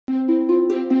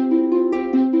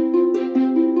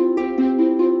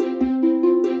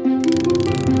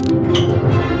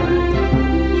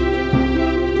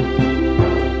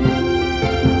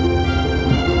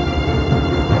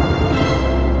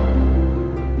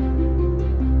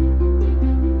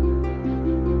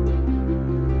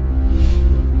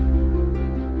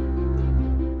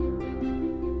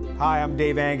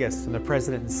Dave Angus. I'm the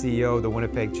President and CEO of the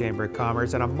Winnipeg Chamber of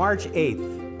Commerce, and on March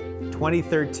 8th,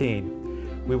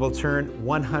 2013, we will turn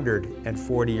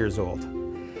 140 years old.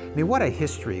 I mean, what a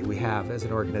history we have as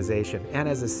an organization and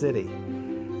as a city. I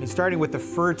mean, starting with the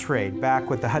fur trade back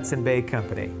with the Hudson Bay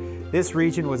Company. This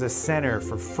region was a center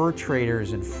for fur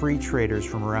traders and free traders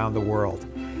from around the world.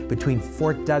 Between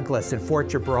Fort Douglas and Fort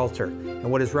Gibraltar, and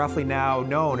what is roughly now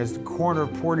known as the corner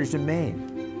of Portage and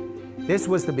Maine. This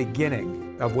was the beginning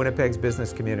of Winnipeg's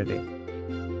business community.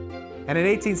 And in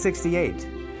 1868,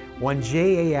 one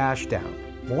J.A. Ashdown,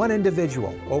 one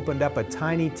individual, opened up a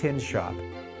tiny tin shop,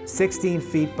 16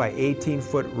 feet by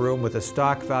 18-foot room with a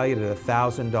stock value of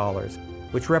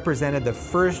 $1,000, which represented the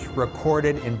first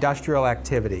recorded industrial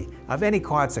activity of any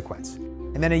consequence.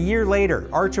 And then a year later,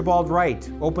 Archibald Wright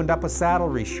opened up a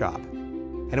saddlery shop.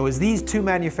 And it was these two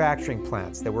manufacturing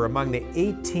plants that were among the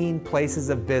 18 places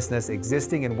of business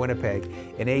existing in Winnipeg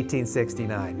in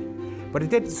 1869. But it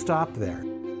didn't stop there.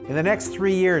 In the next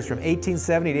 3 years, from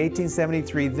 1870 to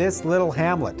 1873, this little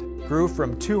hamlet grew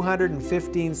from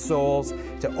 215 souls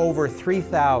to over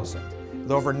 3,000,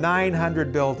 with over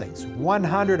 900 buildings,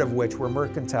 100 of which were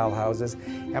mercantile houses,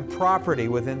 and property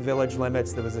within village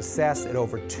limits that was assessed at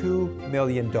over $2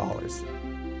 million.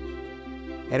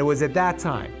 And it was at that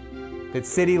time that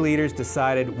city leaders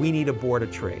decided we need a board of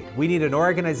trade. We need an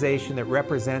organization that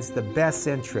represents the best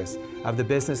interests of the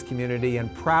business community,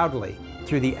 and proudly,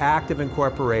 through the act of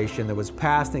incorporation that was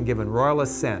passed and given royal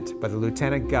assent by the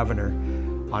Lieutenant Governor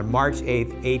on March 8,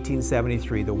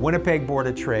 1873, the Winnipeg Board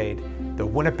of Trade, the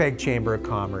Winnipeg Chamber of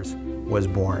Commerce, was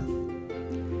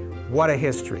born. What a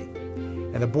history.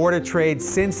 And the Board of Trade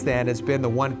since then has been the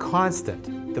one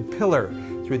constant, the pillar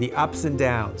through the ups and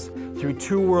downs, through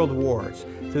 2 world wars,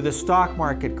 through the stock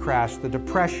market crash, the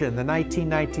Depression, the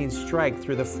 1919 strike,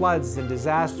 through the floods and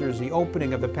disasters, the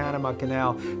opening of the Panama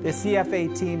Canal, the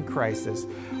CF-18 crisis.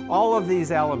 All of these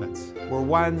elements were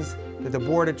ones that the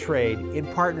Board of Trade, in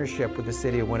partnership with the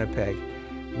City of Winnipeg,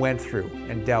 went through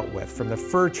and dealt with. From the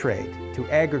fur trade, to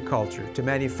agriculture, to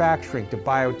manufacturing, to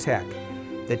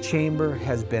biotech, the Chamber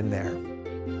has been there.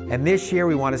 And this year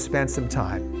we want to spend some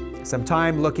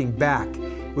time looking back.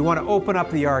 We want to open up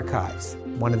the archives,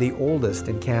 one of the oldest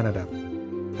in Canada.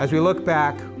 As we look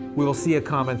back, we will see a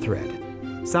common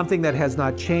thread, something that has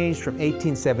not changed from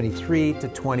 1873 to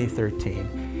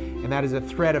 2013, and that is a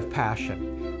thread of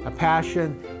passion, a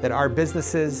passion that our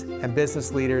businesses and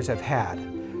business leaders have had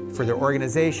for their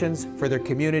organizations, for their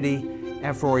community,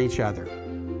 and for each other.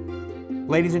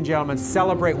 Ladies and gentlemen,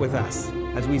 celebrate with us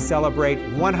as we celebrate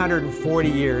 140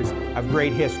 years of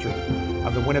great history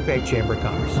of the Winnipeg Chamber of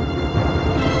Commerce.